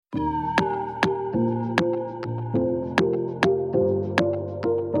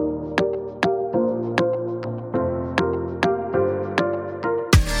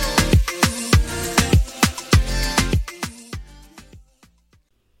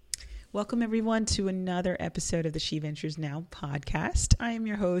Welcome, everyone, to another episode of the She Ventures Now podcast. I am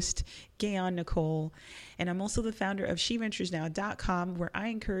your host, Gayon Nicole, and I'm also the founder of SheVenturesNow.com, where I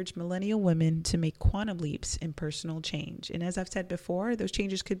encourage millennial women to make quantum leaps in personal change. And as I've said before, those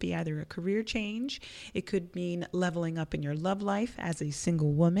changes could be either a career change, it could mean leveling up in your love life as a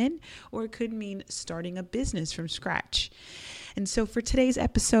single woman, or it could mean starting a business from scratch. And so for today's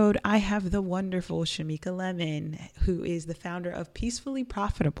episode, I have the wonderful Shamika Lemon, who is the founder of Peacefully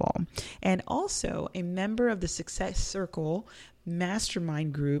Profitable and also a member of the Success Circle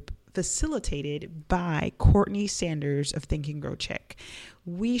mastermind group facilitated by Courtney Sanders of Think and Grow Chick.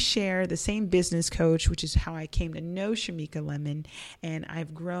 We share the same business coach, which is how I came to know Shamika Lemon, and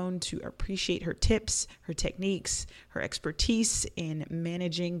I've grown to appreciate her tips, her techniques, her expertise in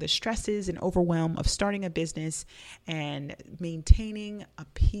managing the stresses and overwhelm of starting a business and maintaining a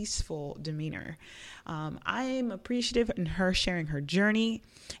peaceful demeanor. I am appreciative in her sharing her journey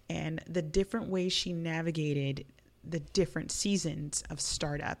and the different ways she navigated the different seasons of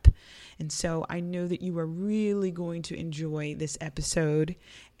startup. And so I know that you are really going to enjoy this episode.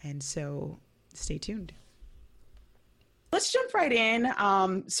 And so stay tuned. Let's jump right in.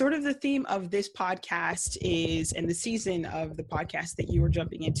 Sort of the theme of this podcast is, and the season of the podcast that you are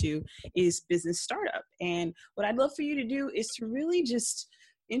jumping into is business startup. And what I'd love for you to do is to really just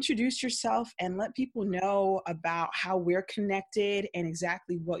introduce yourself and let people know about how we're connected and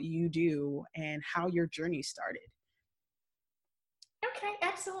exactly what you do and how your journey started. Okay,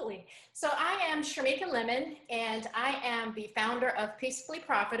 absolutely. So I am Shamika Lemon, and I am the founder of Peacefully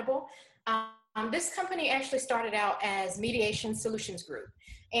Profitable. This company actually started out as Mediation Solutions Group.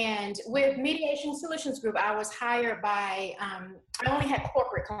 And with Mediation Solutions Group, I was hired by, I only had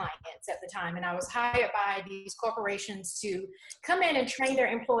corporate clients at the time, and I was hired by these corporations to come in and train their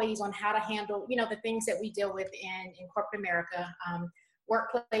employees on how to handle, the things that we deal with in corporate America.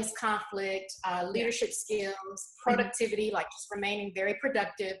 Workplace conflict, leadership skills, productivity, like just remaining very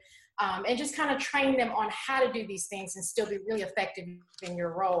productive, and just kind of train them on how to do these things and still be really effective in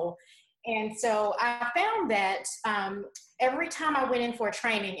your role. And so I found that every time I went in for a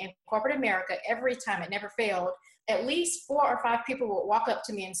training in corporate America, every time, it never failed, at least 4 or 5 people would walk up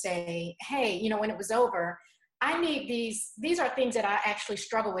to me and say, hey, when it was over, I need these are things that I actually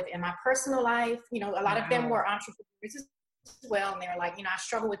struggle with in my personal life. A lot of them were entrepreneurs as well, and they were like, I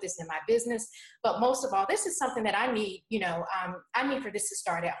struggle with this in my business, but most of all, this is something that I need, I need for this to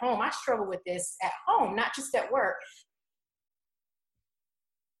start at home. I struggle with this at home, not just at work.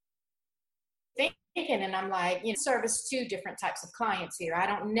 Thinking, and I'm like, service 2 different types of clients here. I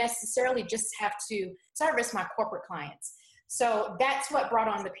don't necessarily just have to service my corporate clients. So that's what brought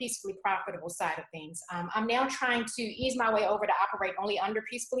on the Peacefully Profitable side of things. I'm now trying to ease my way over to operate only under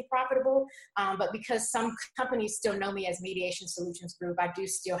Peacefully Profitable, but because some companies still know me as Mediation Solutions Group, I do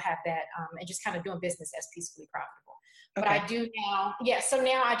still have that and just kind of doing business as Peacefully Profitable. Okay. But I do now, so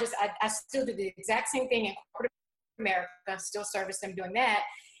now I still do the exact same thing in corporate America, still service them doing that.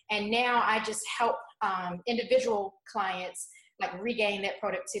 And now I just help individual clients like regain that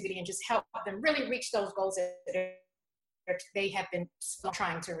productivity and just help them really reach those goals that they have been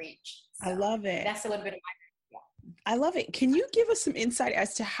trying to reach. So I love it. That's a little bit of I love it. Can you give us some insight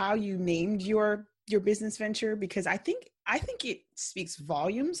as to how you named your business venture? Because I think it speaks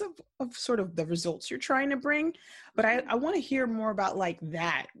volumes of sort of the results you're trying to bring, but I want to hear more about like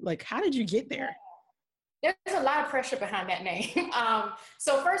that. Like, how did you get there? There's a lot of pressure behind that name.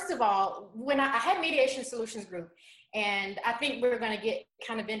 So first of all, when I had Mediation Solutions Group, and I think we're going to get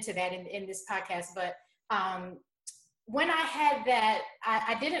kind of into that in this podcast, but when I had that,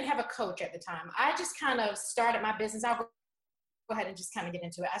 I didn't have a coach at the time. I just kind of started my business. I'll go ahead and just kind of get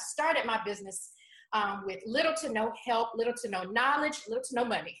into it. I started my business with little to no help, little to no knowledge, little to no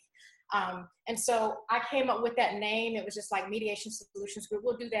money. And so I came up with that name. It was just like Mediation Solutions Group.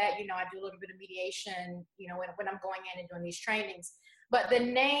 We'll do that. I do a little bit of mediation, when I'm going in and doing these trainings. But the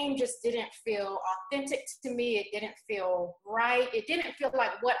name just didn't feel authentic to me. It didn't feel right. It didn't feel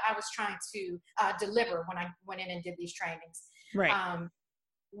like what I was trying to deliver when I went in and did these trainings. Right.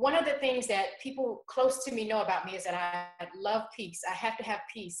 One of the things that people close to me know about me is that I love peace. I have to have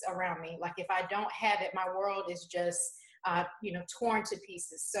peace around me. Like if I don't have it, my world is just, torn to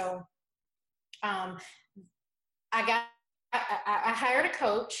pieces. So I got I hired a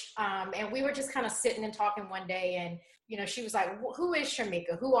coach, and we were just kind of sitting and talking one day, and she was like, "Who is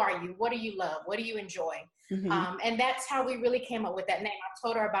Sharmika? Who are you? What do you love? What do you enjoy?" Mm-hmm. And that's how we really came up with that name. I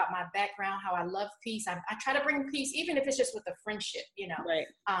told her about my background, how I love peace. I try to bring peace, even if it's just with a friendship, Right.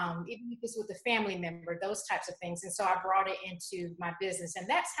 even if it's with a family member, those types of things. And so I brought it into my business, and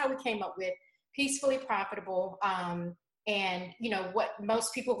that's how we came up with Peacefully Profitable. And what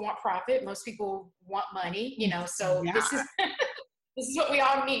most people want profit, most people want money, so Yeah. this is this is what we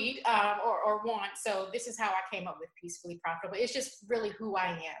all need, or want. So this is how I came up with Peacefully Profitable. It's just really who I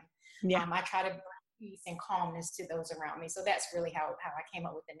am. Yeah. I try to bring peace and calmness to those around me. So that's really how I came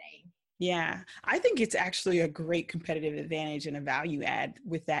up with the name. Yeah, I think it's actually a great competitive advantage and a value add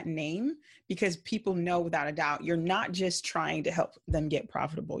with that name, because people know without a doubt you're not just trying to help them get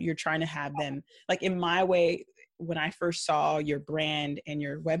profitable. You're trying to have them, like in my way, when I first saw your brand and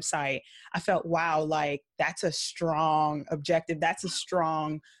your website, I felt, wow, like that's a strong objective. That's a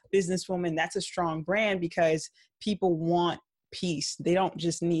strong businesswoman. That's a strong brand, because people want peace. They don't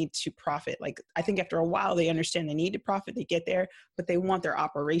just need to profit. Like, I think after a while they understand they need to profit, they get there, but they want their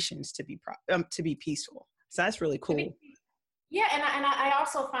operations to be peaceful. So that's really cool. Yeah, and I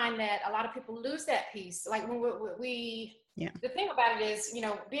also find that a lot of people lose that piece. Like when we Yeah. The thing about it is,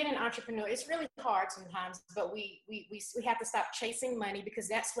 being an entrepreneur, it's really hard sometimes, but we have to stop chasing money, because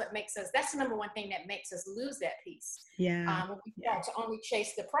that's the number one thing that makes us lose that piece. Yeah. When we start to only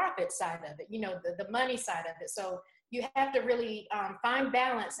chase the profit side of it, the money side of it. So you have to really find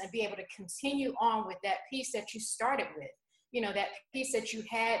balance and be able to continue on with that piece that you started with, that piece that you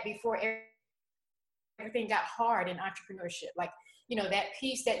had before everything got hard in entrepreneurship. Like, that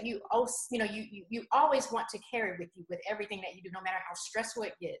piece that you always want to carry with you with everything that you do, no matter how stressful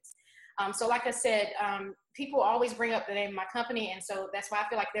it gets. So like I said, people always bring up the name of my company. And so that's why I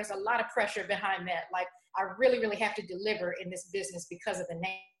feel like there's a lot of pressure behind that. Like, I really, really have to deliver in this business because of the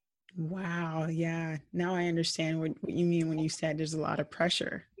name. Wow. Yeah. Now I understand what you mean when you said there's a lot of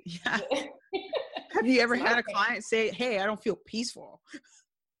pressure. Yeah. Have you ever had a client say, "Hey, I don't feel peaceful"?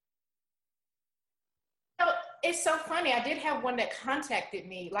 It's so funny. I did have one that contacted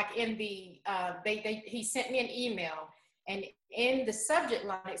me, like in the, he sent me an email, and in the subject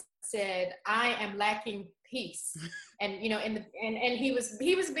line it said, "I am lacking peace." And, and he was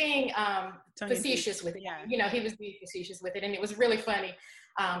being facetious with it. Yeah. He was being facetious with it. And it was really funny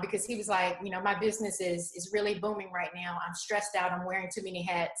because he was like, "My business is really booming right now. I'm stressed out. I'm wearing too many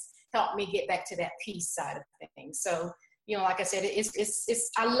hats. Help me get back to that peace side of things." So, like I said,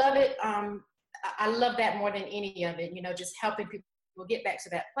 I love it. I love that more than any of it, just helping people get back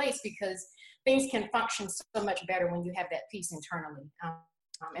to that place, because things can function so much better when you have that peace internally.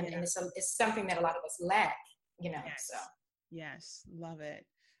 And it's something that a lot of us lack, Yes. so. Yes. Love it.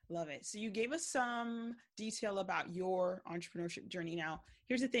 Love it. So you gave us some detail about your entrepreneurship journey. Now,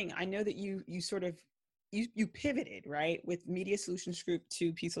 here's the thing. I know that you pivoted, right, with Media Solutions Group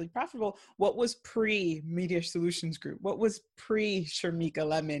to Peacefully Profitable. What was pre-Media Solutions Group? What was pre-Sharmika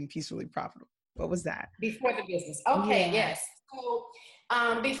Lemon Peacefully Profitable? What was that? Before the business. Okay, yeah. Yes. So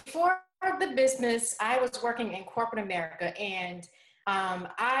before the business, I was working in corporate America, and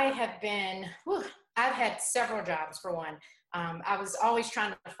I've had several jobs for one. I was always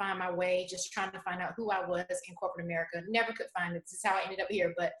trying to find my way, just trying to find out who I was in corporate America. Never could find it. This is how I ended up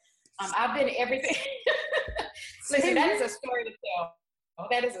here. But I've been everything. Listen, that is a story to tell.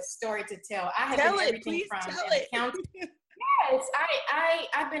 That is a story to tell. I have been everything from an accountant. Yes,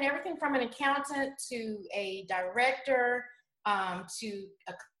 I've been everything from an accountant to a director, to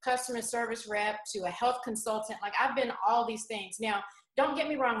a customer service rep, to a health consultant. Like, I've been all these things. Now, don't get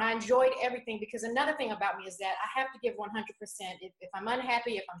me wrong, I enjoyed everything, because another thing about me is that I have to give 100%. If I'm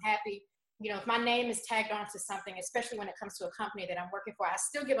unhappy, if I'm happy, if my name is tagged onto something, especially when it comes to a company that I'm working for, I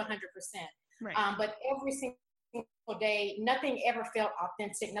still give 100%. Right. But every single day, nothing ever felt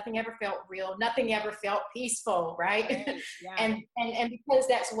authentic, nothing ever felt real, nothing ever felt peaceful, right? Yeah. And because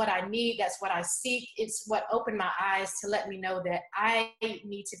that's what I need, that's what I seek, it's what opened my eyes to let me know that I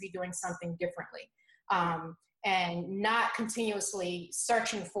need to be doing something differently, and not continuously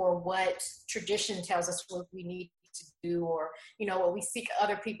searching for what tradition tells us what we need to do, or what we see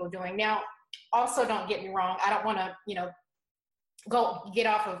other people doing. Now, also, don't get me wrong, I don't want to go get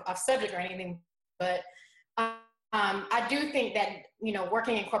off of subject or anything, but I do think that,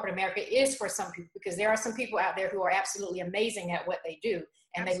 working in corporate America is for some people, because there are some people out there who are absolutely amazing at what they do,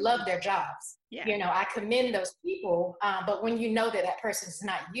 and they love their jobs. Yeah. I commend those people, but when you know that that person is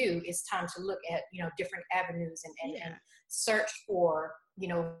not you, it's time to look at, different avenues and search for,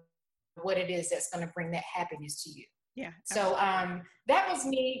 what it is that's going to bring that happiness to you. Yeah. So that was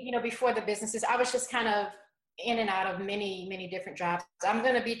me, before the businesses. I was just kind of in and out of many, many different jobs. I'm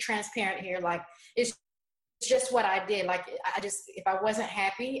going to be transparent here. Like, it's just what I did. Like, if I wasn't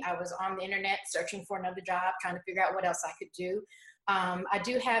happy, I was on the internet searching for another job, trying to figure out what else I could do. I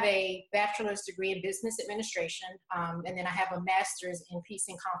do have a bachelor's degree in business administration, and then I have a master's in peace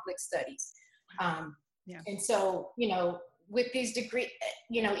and conflict studies. And so, with these degrees,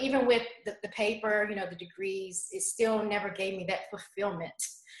 even with the paper, the degrees, it still never gave me that fulfillment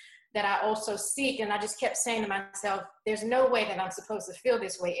that I also seek. And I just kept saying to myself, there's no way that I'm supposed to feel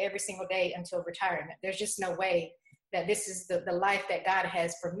this way every single day until retirement. There's just no way that this is the life that God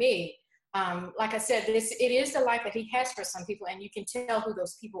has for me. Like I said, it is the life that he has for some people, and you can tell who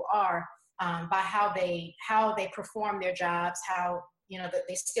those people are by how they perform their jobs, how, that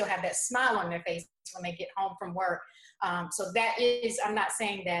they still have that smile on their face when they get home from work. So that is, I'm not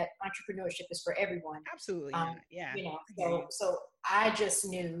saying that entrepreneurship is for everyone. Absolutely. Yeah. So I just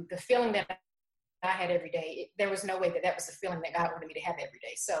knew the feeling that I had every day. There was no way that was the feeling that God wanted me to have every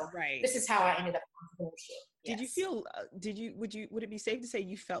day. So this is how I ended up in entrepreneurship. Yes. Did you feel, would it be safe to say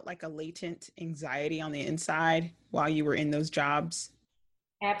you felt like a latent anxiety on the inside while you were in those jobs?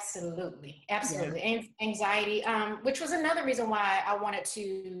 Absolutely. And anxiety, which was another reason why I wanted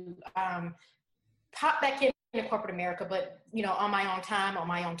to pop back into corporate America, but, on my own time, on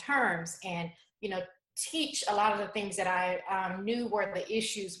my own terms, and, teach a lot of the things that I knew were the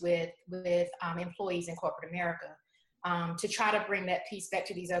issues with employees in corporate America, to try to bring that peace back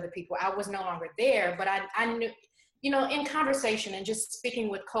to these other people. I was no longer there, but I knew, in conversation and just speaking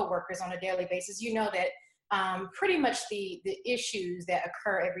with coworkers on a daily basis, that pretty much the issues that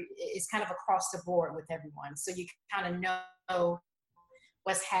occur is kind of across the board with everyone. So you kind of know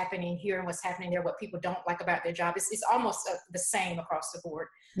what's happening here and what's happening there, what people don't like about their job. It's almost the same across the board.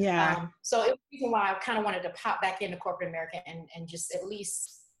 Yeah. So it was the reason why I kind of wanted to pop back into corporate America and just at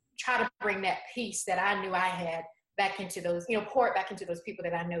least try to bring that peace that I knew I had back into those, pour it back into those people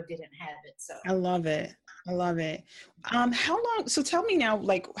that I know didn't have it. So I love it. How long, so tell me now,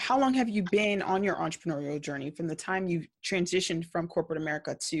 like, how long have you been on your entrepreneurial journey from the time you transitioned from corporate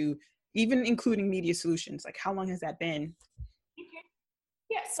America to even including Media Solutions? Like, how long has that been?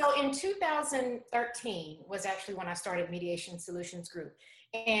 Yeah, so in 2013 was actually when I started Mediation Solutions Group.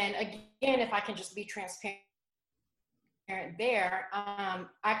 And again, if I can just be transparent there,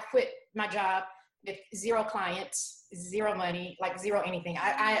 I quit my job with 0 clients, 0 money, like 0 anything.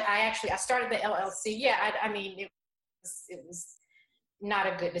 I started the LLC. Yeah, it was not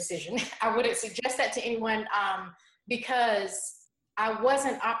a good decision. I wouldn't suggest that to anyone because I was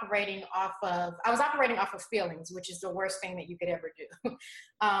operating off of feelings, which is the worst thing that you could ever do.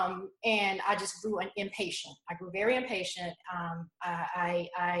 And I just grew impatient. I grew very impatient.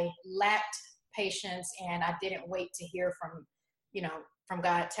 I lacked patience, and I didn't wait to hear from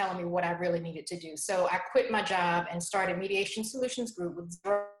God telling me what I really needed to do. So I quit my job and started Mediation Solutions Group with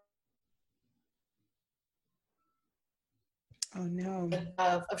 0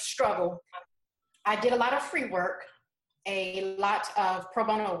 of struggle. I did a lot of free work, a lot of pro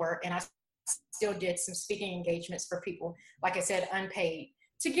bono work, and I still did some speaking engagements for people, like I said, unpaid,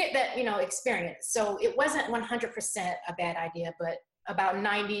 to get that, experience. So it wasn't 100% a bad idea, but about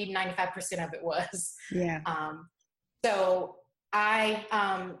 90-95% of it was. Yeah. So I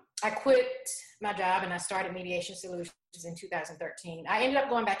quit my job and I started Mediation Solutions in 2013. I ended up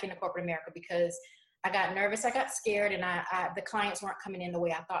going back into corporate America because I got nervous, I got scared, and the clients weren't coming in the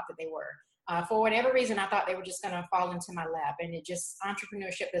way I thought that they were. For whatever reason, I thought they were just going to fall into my lap, and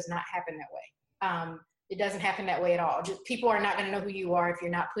entrepreneurship does not happen that way. It doesn't happen that way at all. People are not going to know who you are if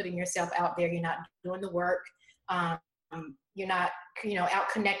you're not putting yourself out there. You're not doing the work. You're not, out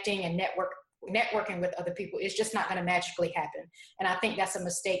connecting and networking with other people. It's just not going to magically happen. And I think that's a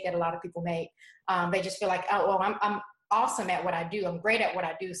mistake that a lot of people make. They just feel like, oh, well, I'm awesome at what I do. I'm great at what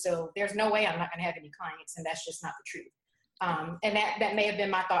I do. So there's no way I'm not going to have any clients. And that's just not the truth. And that may have been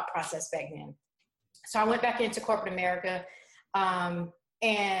my thought process back then. So I went back into corporate America.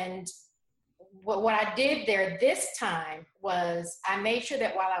 And what I did there this time was I made sure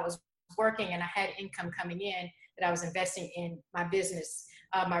that while I was working and I had income coming in, that I was investing in my business,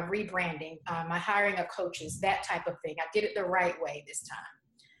 my rebranding, my hiring of coaches, that type of thing. I did it the right way this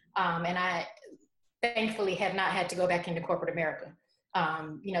time. And I thankfully have not had to go back into corporate America.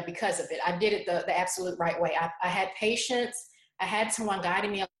 Because of it. I did it the absolute right way. I had patience. I had someone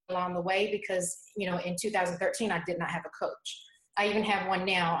guiding me along the way because, in 2013, I did not have a coach. I even have one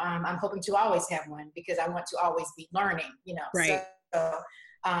now. I'm hoping to always have one because I want to always be learning, Right. So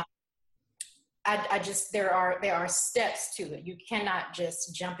there are steps to it. You cannot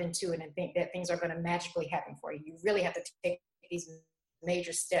just jump into it and think that things are going to magically happen for you. You really have to take these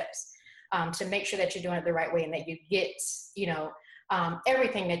major steps. to make sure that you're doing it the right way and that you get,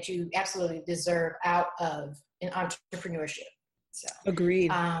 everything that you absolutely deserve out of an entrepreneurship. So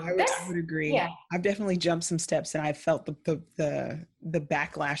agreed. I would agree. Yeah. I've definitely jumped some steps, and I felt the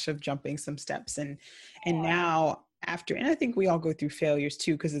backlash of jumping some steps, and now after, and I think we all go through failures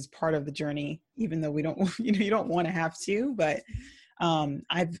too, because it's part of the journey, even though we don't, you don't want to have to, but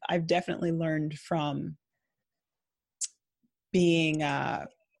I've definitely learned from being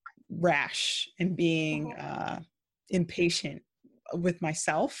rash and being impatient with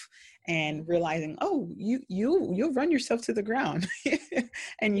myself, and realizing, oh, you'll run yourself to the ground.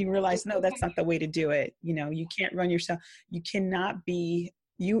 And you realize, no, that's not the way to do it. You can't run yourself. You cannot be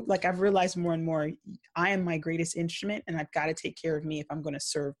you. Like, I've realized more and more, I am my greatest instrument, and I've got to take care of me if I'm going to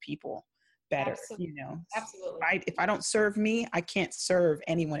serve people better. Absolutely. Absolutely. Right? If I don't serve me, I can't serve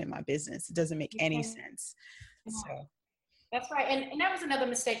anyone in my business. It doesn't make any sense. So that's right. And that was another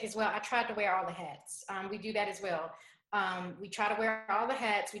mistake as well. I tried to wear all the hats. We do that as well. We try to wear all the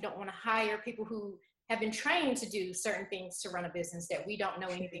hats. We don't want to hire people who have been trained to do certain things to run a business that we don't know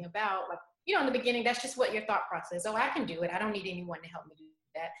anything about. Like, in the beginning, that's just what your thought process. Oh, I can do it. I don't need anyone to help me do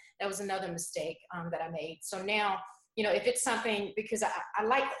that. That was another mistake that I made. So now, if it's something, because I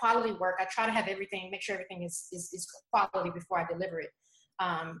like quality work, I try to have everything, make sure everything is quality before I deliver it.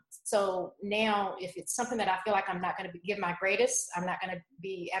 So now if it's something that I feel like I'm not going to give my greatest, I'm not going to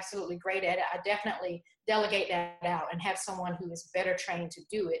be absolutely great at it, I definitely delegate that out and have someone who is better trained to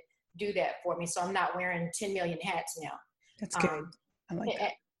do that for me. So I'm not wearing 10 million hats now. That's good. I like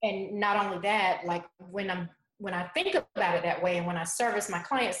that. And not only that, like when I think about it that way, and when I service my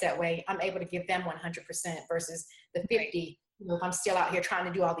clients that way, I'm able to give them 100% versus the 50, if I'm still out here trying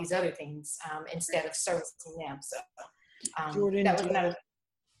to do all these other things, instead of servicing them. So Jordan, that was another.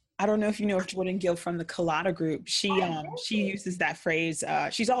 I don't know if you know of Jordan Gill from the Collada Group. She uses that phrase.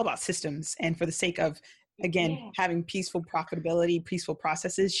 She's all about systems, and for the sake of, again, having peaceful profitability, peaceful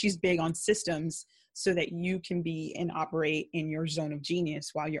processes, she's big on systems so that you can be and operate in your zone of genius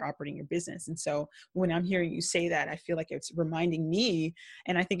while you're operating your business. And so when I'm hearing you say that, I feel like it's reminding me,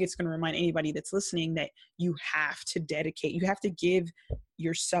 and I think it's going to remind anybody that's listening, that you have to give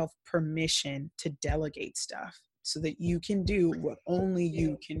yourself permission to delegate stuff, so that you can do what only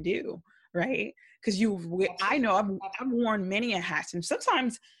you can do, right? Because I know I've worn many a hat, and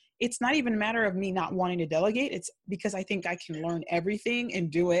sometimes it's not even a matter of me not wanting to delegate. It's because I think I can learn everything and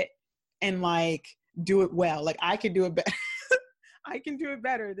do it, and do it well. Like, I could do it better. I can do it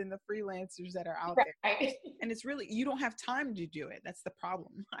better than the freelancers that are out there. And it's really, you don't have time to do it. That's the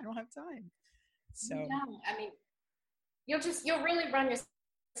problem. I don't have time. So no, I mean, you'll really run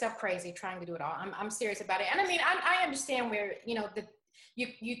yourself crazy trying to do it all. I'm serious about it. And I mean, I understand where,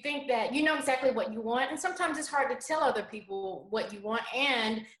 you think that you know exactly what you want. And sometimes it's hard to tell other people what you want,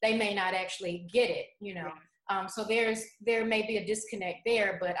 and they may not actually get it, So there may be a disconnect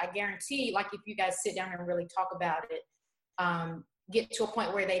there, but I guarantee, like, if you guys sit down and really talk about it, get to a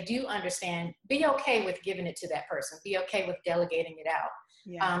point where they do understand, be okay with giving it to that person, be okay with delegating it out.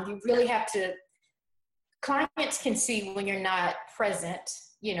 Yeah. You really have to, clients can see when you're not present,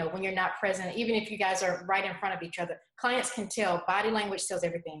 when you're not present, even if you guys are right in front of each other, clients can tell. Body language tells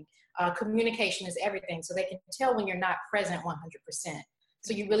everything. Communication is everything. So they can tell when you're not present 100%.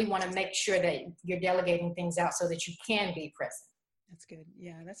 So you really want to make sure that you're delegating things out so that you can be present. That's good.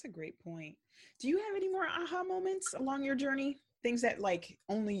 Yeah, that's a great point. Do you have any more aha moments along your journey? Things that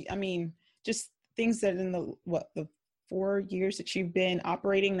just things that in the 4 years that you've been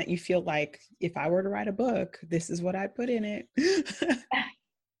operating that you feel like, if I were to write a book, this is what I'd put in it.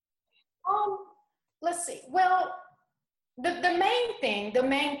 Let's see. Well, the main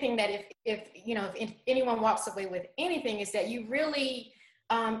thing that if anyone walks away with anything is that you really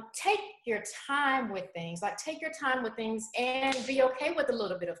take your time with things, and be okay with a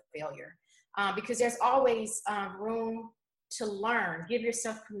little bit of failure, because there's always room to learn. Give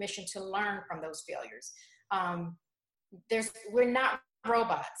yourself permission to learn from those failures. We're not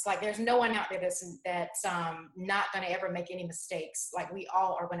robots. Like, there's no one out there that's not going to ever make any mistakes. Like, we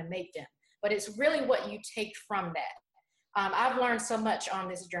all are going to make them, but it's really what you take from that. I've learned so much on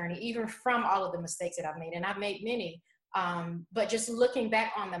this journey, even from all of the mistakes that I've made, and I've made many. But just looking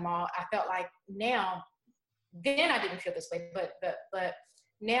back on them all, I felt like then I didn't feel this way, but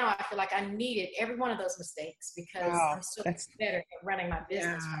now I feel like I needed every one of those mistakes, because I'm so much better at running my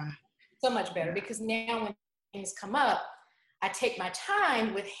business. Yeah. So much better, because now when things come up, I take my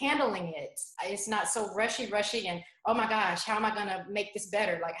time with handling it. It's not so rushy and, oh my gosh, how am I going to make this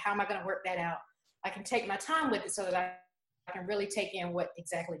better? Like, how am I going to work that out? I can take my time with it so that I can really take in what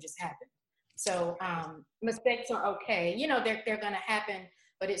exactly just happened. So mistakes are okay. They're going to happen,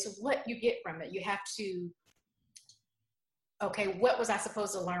 but it's what you get from it. You have to, okay, what was I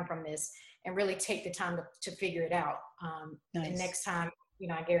supposed to learn from this? And really take the time to figure it out. Nice. And next time,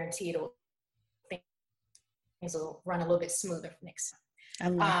 I guarantee things will run a little bit smoother next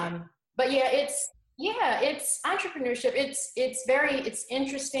time. I love it. But it's entrepreneurship. It's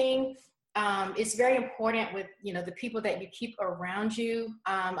interesting. It's very important with, the people that you keep around you.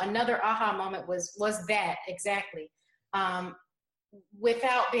 Another aha moment was that exactly.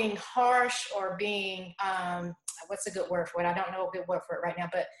 Without being harsh or being, what's a good word for it? I don't know a good word for it right now,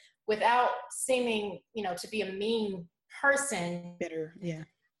 but without seeming, to be a mean person. Bitter, yeah.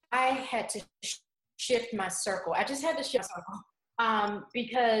 I had to shift my circle. I just had to shift my circle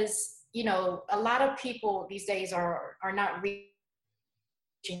because, a lot of people these days are not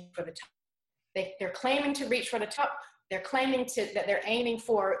reaching for the top. They're claiming to reach for the top. They're claiming that they're aiming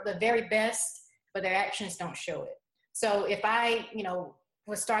for the very best, but their actions don't show it. So if I,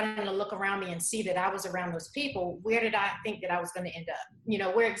 was starting to look around me and see that I was around those people, where did I think that I was going to end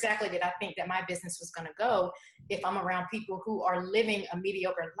up? Where exactly did I think that my business was going to go if I'm around people who are living a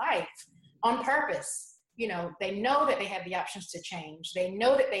mediocre life on purpose? They know that they have the options to change. They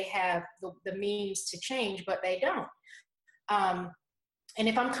know that they have the means to change, but they don't. And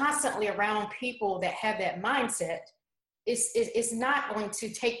if I'm constantly around people that have that mindset, it's not going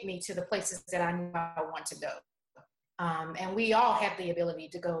to take me to the places that I know I want to go. And we all have the ability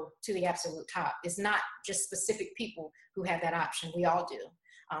to go to the absolute top. It's not just specific people who have that option. We all do.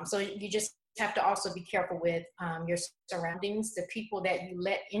 So you just have to also be careful with your surroundings, the people that you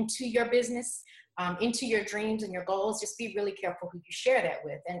let into your business, into your dreams and your goals. Just be really careful who you share that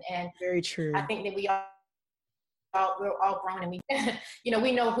with. And very true. I think that we're all grown, and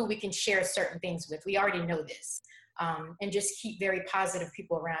we know who we can share certain things with. We already know this. And just keep very positive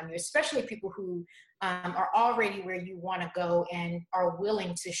people around you, especially people who are already where you want to go and are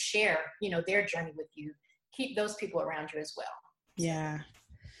willing to share, their journey with you. Keep those people around you as well. Yeah.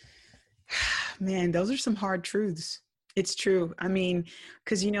 Man, those are some hard truths. It's true. I mean,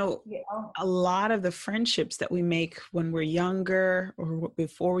 because, a lot of the friendships that we make when we're younger or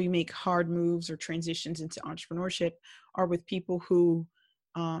before we make hard moves or transitions into entrepreneurship are with people who,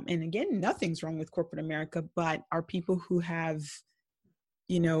 and again, nothing's wrong with corporate America, but are people who have,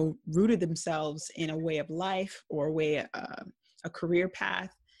 rooted themselves in a way of life or a career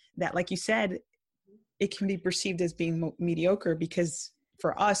path that, like you said, it can be perceived as being mediocre because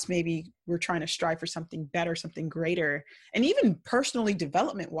for us, maybe we're trying to strive for something better, something greater. And even personally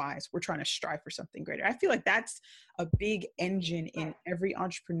development wise, we're trying to strive for something greater. I feel like that's a big engine in every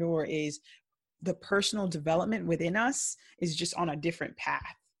entrepreneur is the personal development within us is just on a different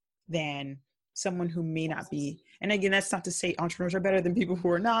path than someone who may not be. And again, that's not to say entrepreneurs are better than people who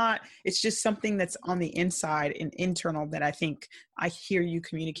are not. It's just something that's on the inside and internal that I think I hear you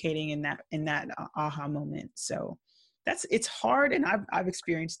communicating in that aha moment. So it's hard, and I've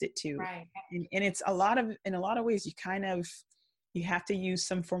experienced it too. Right. And it's in a lot of ways you have to use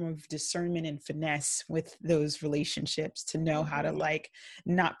some form of discernment and finesse with those relationships to know how to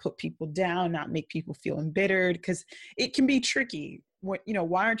not put people down, not make people feel embittered, because it can be tricky.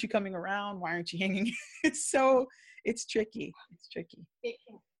 Why aren't you coming around? Why aren't you hanging? It's tricky. It's tricky.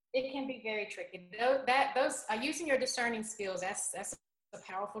 It can be very tricky. Those using your discerning skills. That's a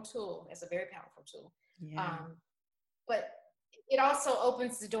powerful tool. That's a very powerful tool. Yeah. But it also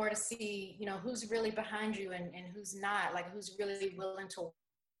opens the door to see, who's really behind you and who's not, who's really willing to.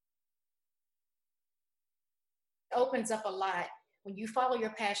 It opens up a lot when you follow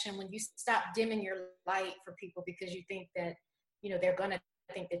your passion, when you stop dimming your light for people because you think that, they're going to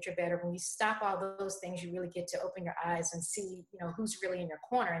think that you're better. When you stop all those things, you really get to open your eyes and see, who's really in your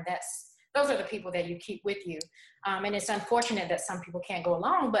corner. And those are the people that you keep with you. And it's unfortunate that some people can't go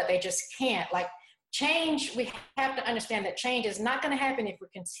along, but they just can't. Change, we have to understand that change is not going to happen if we're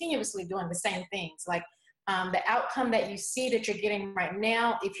continuously doing the same things. The outcome that you see that you're getting right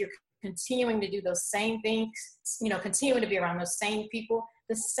now, if you're continuing to do those same things, continuing to be around those same people,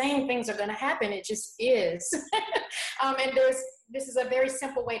 the same things are going to happen. It just is. And this is a very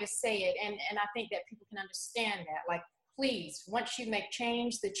simple way to say it. And I think that people can understand that. Please, once you make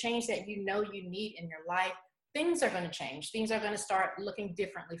change, the change that you need in your life, things are going to change. Things are going to start looking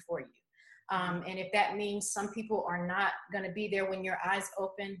differently for you. And if that means some people are not going to be there when your eyes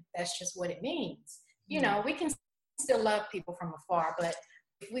open, that's just what it means. We can still love people from afar, but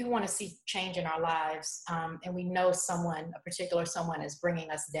if we want to see change in our lives, and we know a particular someone is bringing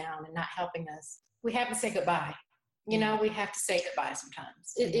us down and not helping us, we have to say goodbye. We have to say goodbye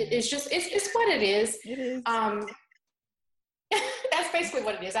sometimes. It's what it is. It is. That's basically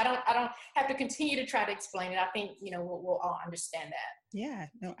what it is. I don't have to continue to try to explain it. I think, we'll all understand that. Yeah,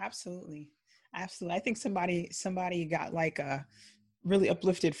 no, absolutely. Absolutely. I think somebody got like really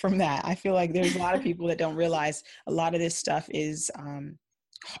uplifted from that. I feel like there's a lot of people that don't realize a lot of this stuff is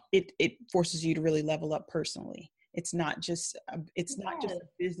it forces you to really level up personally. It's not just a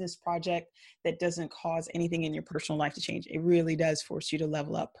business project that doesn't cause anything in your personal life to change. It really does force you to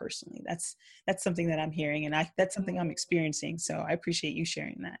level up personally. That's something that I'm hearing, and that's something I'm experiencing. So I appreciate you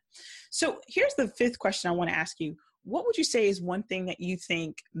sharing that. So here's the fifth question I want to ask you. What would you say is one thing that you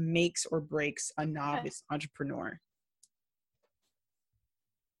think makes or breaks a novice entrepreneur?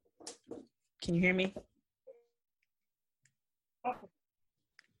 Can you hear me?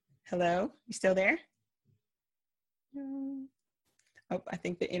 Hello? You still there? Oh, I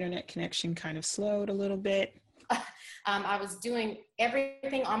think the internet connection kind of slowed a little bit. I was doing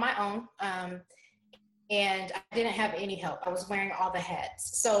everything on my own, and I didn't have any help. I was wearing all the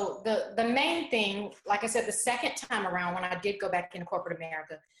hats. So the main thing, like I said, the second time around when I did go back into corporate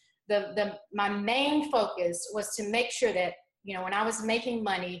America, my main focus was to make sure that, you know, when I was making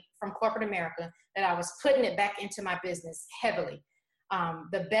money from corporate America, that I was putting it back into my business heavily.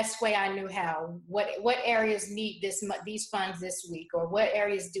 The best way I knew how, what areas need these funds this week, or what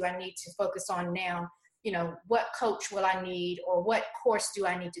areas do I need to focus on now? You know, what coach will I need, or what course do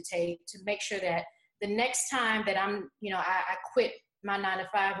I need to take to make sure that the next time that I quit my 9 to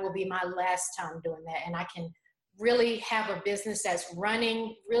 5 will be my last time doing that. And I can really have a business that's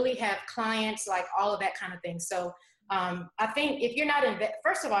running, really have clients, like all of that kind of thing. So I think if you're not,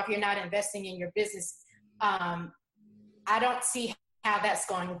 first of all, if you're not investing in your business, I don't see how that's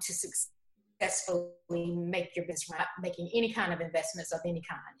going to successfully make your business, not making any kind of investments of any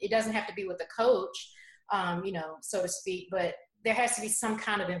kind. It doesn't have to be with a coach, so to speak, but there has to be some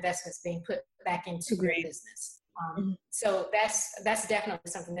kind of investments being put back into your business. So that's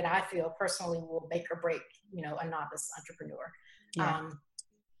definitely something that I feel personally will make or break, a novice entrepreneur. Yeah.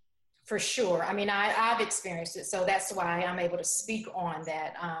 For sure. I mean, I've experienced it. So that's why I'm able to speak on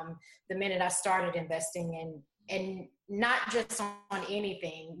that. The minute I started investing and not just on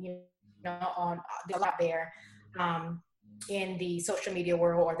anything, on a lot there in the social media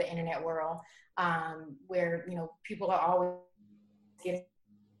world or the internet world, where, people are always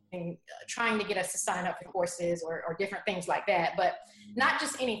trying to get us to sign up for courses or different things like that, but not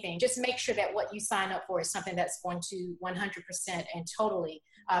just anything. Just make sure that what you sign up for is something that's going to 100% and totally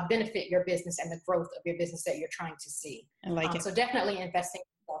benefit your business and the growth of your business that you're trying to see. I like it. So definitely investing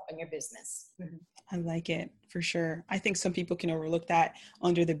in your business. Mm-hmm. I like it, for sure. I think some people can overlook that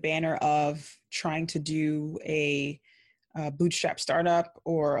under the banner of trying to do a bootstrap startup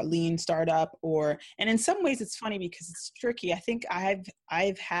or a lean startup, and in some ways it's funny because it's tricky. I think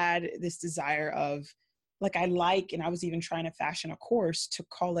I've had this desire of, like, and I was even trying to fashion a course to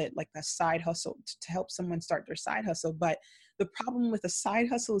call it like a side hustle to help someone start their side hustle. But the problem with a side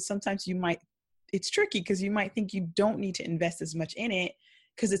hustle is sometimes it's tricky because you might think you don't need to invest as much in it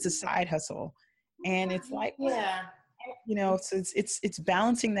because it's a side hustle. And it's like, yeah. So it's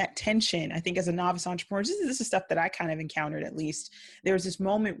balancing that tension. I think as a novice entrepreneur, this is stuff that I kind of encountered. At least there was this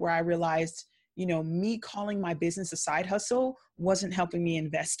moment where I realized, me calling my business a side hustle wasn't helping me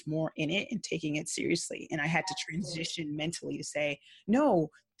invest more in it and taking it seriously. And I had to transition mentally to say, no,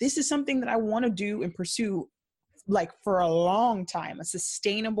 this is something that I want to do and pursue, like, for a long time, a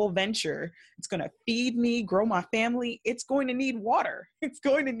sustainable venture. It's going to feed me, grow my family. It's going to need water. It's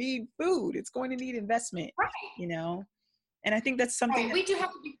going to need food. It's going to need investment, Right. And I think that's something we do have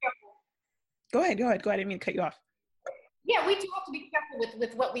to be careful. Go ahead. I didn't mean to cut you off. Yeah, we do have to be careful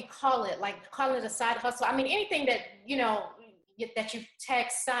with what we call it, like calling it a side hustle. I mean, anything that, that you tag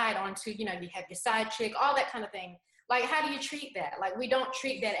side onto, you have your side chick, all that kind of thing. Like, how do you treat that? Like, we don't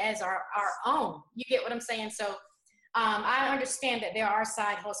treat that as our own. You get what I'm saying? So I understand that there are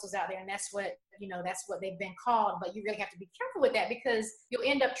side hustles out there, and that's what they've been called, but you really have to be careful with that because you'll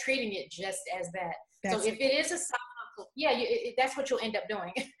end up treating it just as that. So if it is a side hustle, that's what you'll end up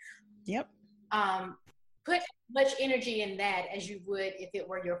doing. Yep. Put as much energy in that as you would if it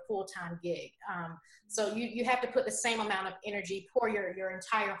were your full-time gig. So you have to put the same amount of energy, pour your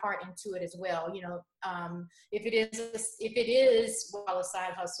entire heart into it as well. If it is a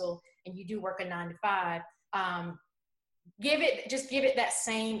side hustle and you do work a 9 to 5, give it that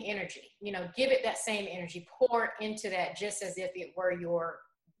same energy. Give it that same energy. Pour into that just as if it were your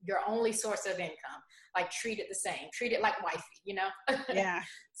only source of income. Like, treat it the same. Treat it like wifey. Yeah.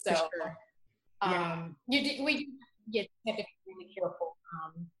 So. Sure. Yeah. We have to be really careful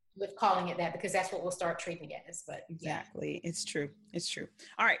with calling it that because that's what we'll start treating it as. But exactly, It's true.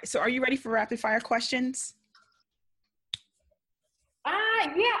 All right. So, are you ready for rapid fire questions?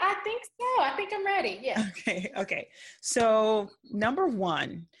 Yeah, I think so. I think I'm ready. Yes. Okay. So number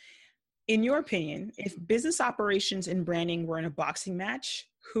one, in your opinion, if business operations and branding were in a boxing match,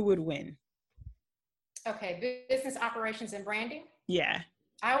 who would win? Okay, business operations and branding. Yeah.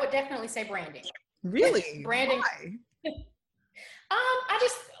 I would definitely say branding. Really? Branding. Why?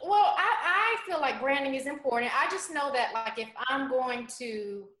 I feel like branding is important. I just know that like if I'm going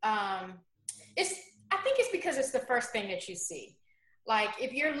to, I think it's because it's the first thing that you see. Like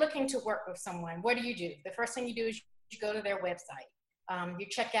if you're looking to work with someone, what do? The first thing you do is you go to their website. You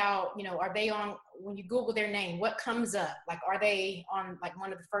check out, are they on, when you Google their name, what comes up? Like, are they on like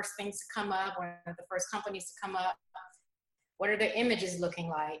one of the first things to come up, one of the first companies to come up? What are their images looking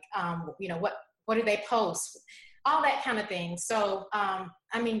like? What do they post? All that kind of thing. So,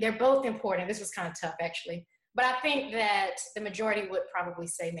 they're both important. This was kind of tough actually, but I think that the majority would probably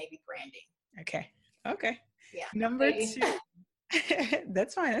say maybe branding. Okay. Yeah. Number Maybe. two.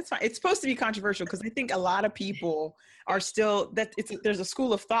 That's fine. It's supposed to be controversial because I think a lot of people are still there's a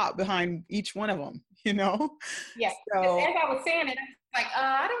school of thought behind each one of them, Yes. So, as I was saying it, like,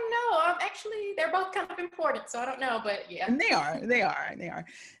 I don't know. Actually, they're both kind of important, so I don't know, but yeah. and they are.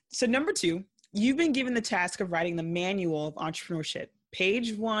 So number two, you've been given the task of writing the manual of entrepreneurship.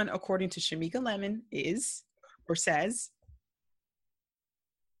 Page 1, according to Shamika Lemon, is or says.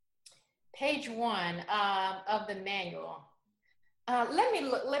 Page 1 of the manual. Let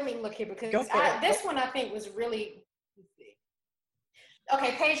me look here because this one I think was really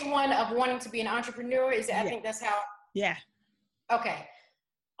okay. Page 1 of wanting to be an entrepreneur I think that's how. Yeah. Okay.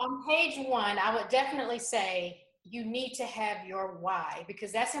 On page 1, I would definitely say you need to have your why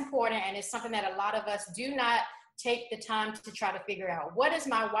because that's important and it's something that a lot of us do not take the time to try to figure out. What is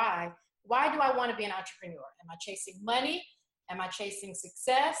my why? Why do I want to be an entrepreneur? Am I chasing money? Am I chasing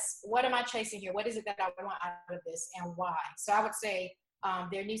success? What am I chasing here? What is it that I want out of this and why? So I would say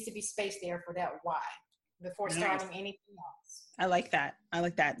there needs to be space there for that why before starting anything else. I like that.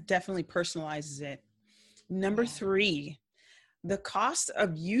 Definitely personalizes it. Number 3, the cost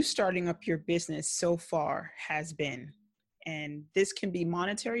of you starting up your business so far has been, and this can be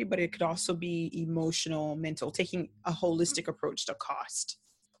monetary, but it could also be emotional, mental, taking a holistic approach to cost.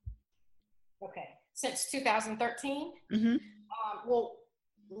 Okay. Since 2013? Mm-hmm.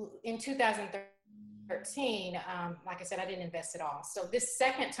 In 2013, like I said, I didn't invest at all. So this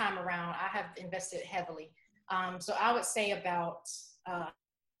second time around, I have invested heavily. So I would say about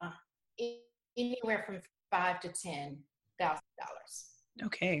anywhere from $5,000 to $10,000.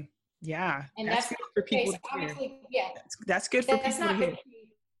 Okay. Yeah. And that's good for people to hear. Yeah. That's good for people to hear.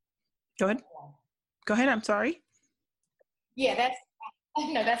 Go ahead. I'm sorry. Yeah, that's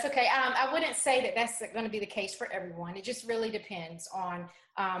okay. I wouldn't say that that's going to be the case for everyone. It just really depends on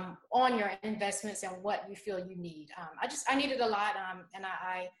your investments and what you feel you need. I needed a lot, and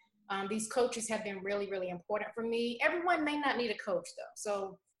these coaches have been really, really important for me. Everyone may not need a coach though,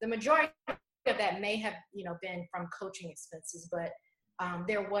 so the majority of that may have been from coaching expenses, but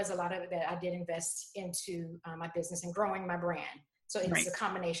there was a lot of it that I did invest into my business and growing my brand. So it's a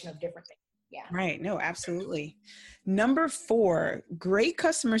combination of different things. Yeah. Right. No, absolutely. Number 4, great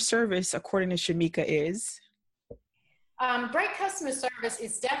customer service, according to Shamika, is? Great customer service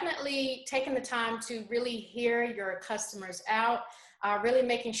is definitely taking the time to really hear your customers out, really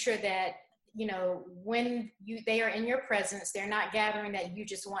making sure that, when they are in your presence, they're not gathering that you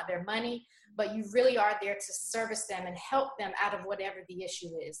just want their money, but you really are there to service them and help them out of whatever the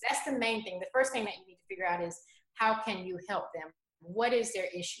issue is. That's the main thing. The first thing that you need to figure out is how can you help them? What is their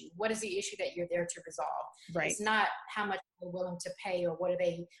issue? What is the issue that you're there to resolve? Right. It's not how much they're willing to pay or what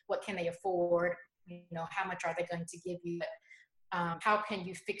can they afford? How much are they going to give you? How can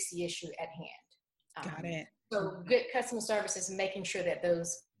you fix the issue at hand? Got it. So good customer service is making sure that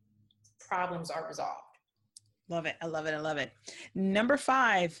those problems are resolved. Love it. I love it. Number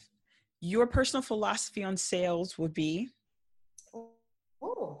 5, your personal philosophy on sales would be?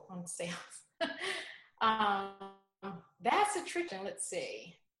 Oh, on sales. That's a tricky one. Let's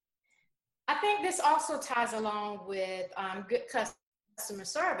see. I think this also ties along with good customer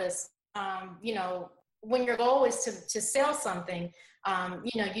service. When your goal is to sell something,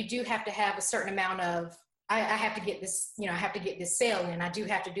 you do have to have a certain amount of, I have to get this, I have to get this sale in. I do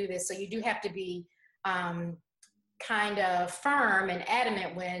have to do this. So you do have to be kind of firm and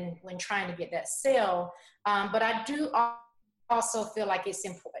adamant when trying to get that sale. But I do also feel like it's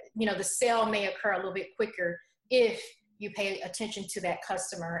important, the sale may occur a little bit quicker if you pay attention to that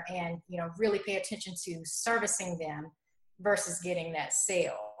customer and, really pay attention to servicing them versus getting that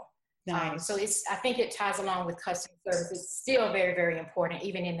sale. Nice. So I think it ties along with customer service. It's still very, very important,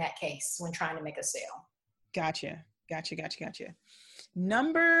 even in that case when trying to make a sale. Gotcha.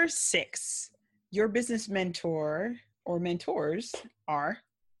 Number 6, your business mentor or mentors are?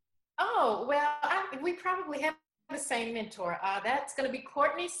 Oh, well, we probably have the same mentor. That's going to be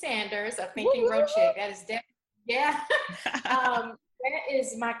Courtney Sanders of Thinking Grow Chick. That is definitely, yeah. That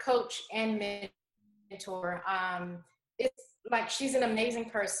is my coach and mentor. It's like she's an amazing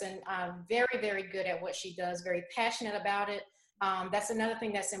person, very, very good at what she does, very passionate about it. That's another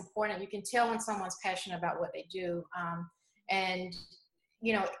thing that's important. You can tell when someone's passionate about what they do. And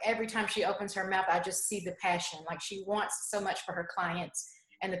you know, every time she opens her mouth, I just see the passion. Like she wants so much for her clients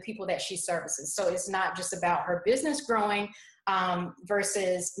and the people that she services. So it's not just about her business growing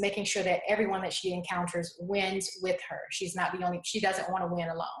versus making sure that everyone that she encounters wins with her. She's not the only, she doesn't want to win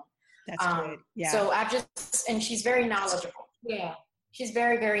alone. That's good. Yeah. So and she's very knowledgeable. Yeah. She's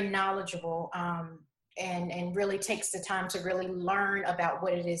very, very knowledgeable and really takes the time to really learn about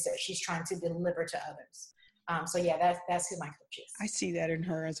what it is that she's trying to deliver to others. So yeah, that's who my coach is. I see that in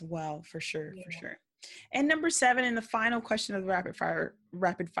her as well, for sure, for sure. And number 7, and the final question of the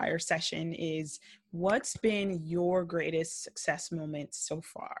rapid fire session is, what's been your greatest success moment so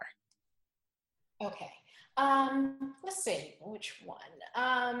far? Okay. Let's see, which one?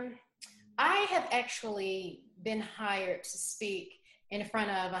 I have actually been hired to speak in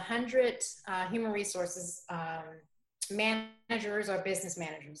front of 100 human resources managers or business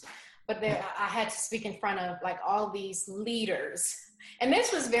managers. But I had to speak in front of like all these leaders. And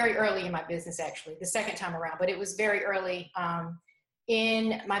this was very early in my business, actually, the second time around, but it was very early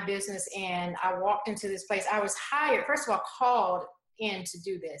in my business. And I walked into this place. I was hired, first of all, called in to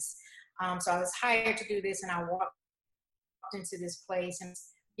do this. So I was hired to do this and I walked into this place and,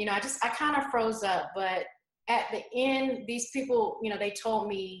 you know, I kind of froze up, but at the end, these people, you know, they told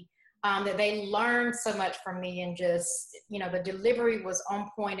me that they learned so much from me and just, you know, the delivery was on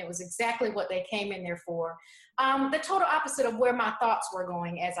point. It was exactly what they came in there for. The total opposite of where my thoughts were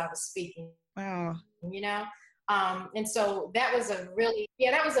going as I was speaking. Wow. You know? And so that was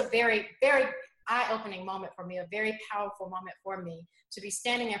that was a very, very eye-opening moment for me, a very powerful moment for me to be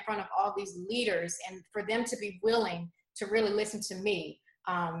standing in front of all these leaders and for them to be willing to really listen to me.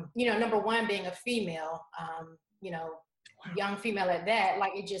 You know, number one, being a female, you know, young female at that,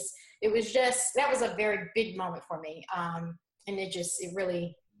 like that was a very big moment for me. And it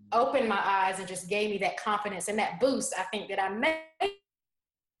really opened my eyes and just gave me that confidence and that boost, I think, that I may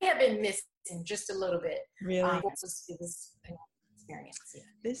have been missing just a little bit. Really? It was an experience. Yeah.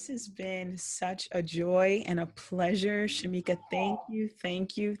 This has been such a joy and a pleasure. Shamika, thank you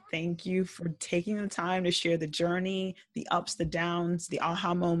for taking the time to share the journey, the ups, the downs, the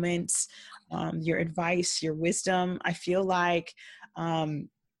aha moments, your advice, your wisdom. I feel like,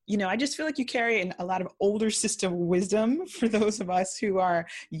 you know, I just feel like you carry a lot of older system wisdom for those of us who are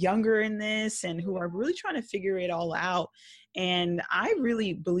younger in this and who are really trying to figure it all out. And I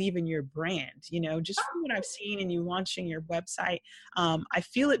really believe in your brand, you know, just from what I've seen in you launching your website. I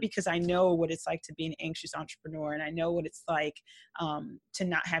feel it because I know what it's like to be an anxious entrepreneur. And I know what it's like to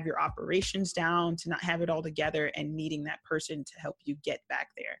not have your operations down, to not have it all together and needing that person to help you get back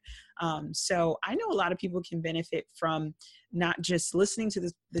there. So I know a lot of people can benefit from not just listening to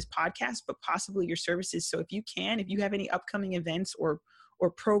this podcast, but possibly your services. So if you have any upcoming events or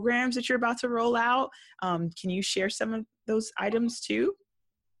programs that you're about to roll out, can you share some of those items too?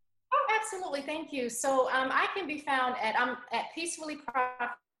 Oh, absolutely. Thank you. So I can be found at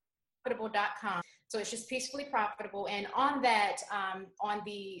peacefullyprofitable.com. So it's just Peacefully Profitable. And on that, on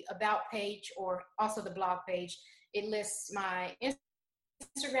the About page or also the blog page, it lists my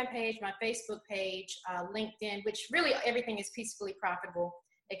Instagram page, my Facebook page, LinkedIn, which really everything is Peacefully Profitable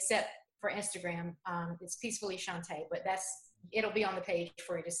except for Instagram. It's Peacefully Shantae, but it'll be on the page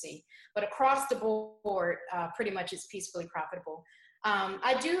for you to see. But across the board, pretty much it's Peacefully Profitable. I'm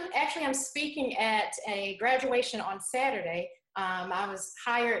speaking at a graduation on Saturday. I was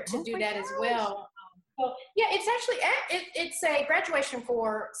hired to do that as well. So yeah, it's actually, it's a graduation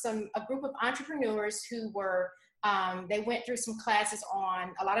for a group of entrepreneurs who were, they went through some classes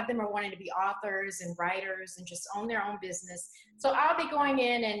a lot of them are wanting to be authors and writers and just own their own business. So I'll be going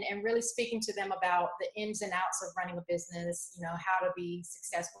in and really speaking to them about the ins and outs of running a business, you know, how to be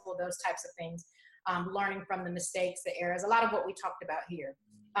successful, those types of things, learning from the mistakes, the errors, a lot of what we talked about here.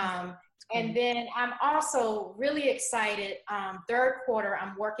 And then I'm also really excited. Third quarter,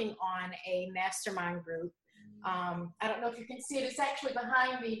 I'm working on a mastermind group. I don't know if you can see it. It's actually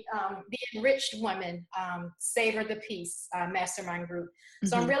behind me, the Enriched Women, Savor the Peace mastermind group.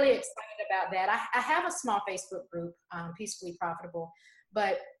 So I'm really excited about that. I have a small Facebook group, Peacefully Profitable,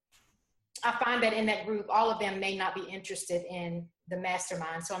 but I find that in that group, all of them may not be interested in the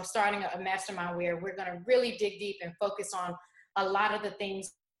mastermind. So I'm starting a mastermind where we're going to really dig deep and focus on a lot of the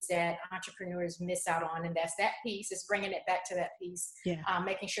things that entrepreneurs miss out on. And that's that piece, is bringing it back to that piece,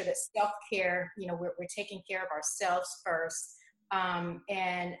 making sure that self-care, we're taking care of ourselves first.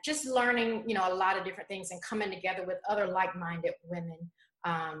 And just learning, a lot of different things and coming together with other like-minded women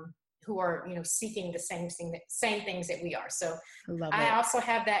who are, seeking the same things that we are. So I also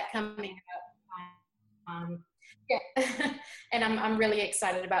have that coming up. And I'm really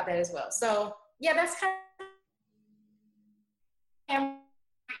excited about that as well. So yeah, that's kind of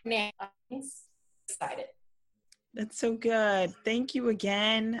now. Excited. That's so good. Thank you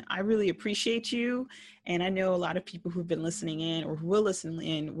again. I really appreciate you. And I know a lot of people who've been listening in or who will listen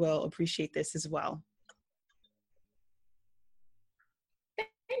in will appreciate this as well.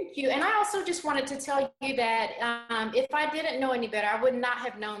 Thank you. And I also just wanted to tell you that if I didn't know any better, I would not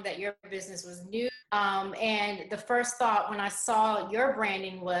have known that your business was new. And the first thought when I saw your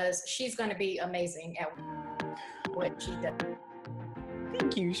branding was, she's going to be amazing at what she does.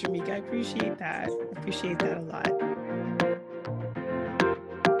 Thank you, Shamika. I appreciate that. I appreciate that a lot.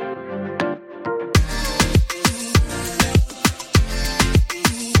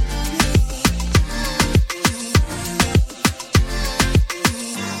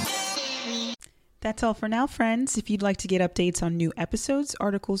 That's all for now, friends. If you'd like to get updates on new episodes,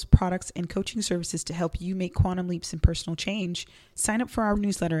 articles, products, and coaching services to help you make quantum leaps in personal change, sign up for our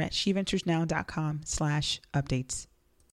newsletter at sheventuresnow.com/updates.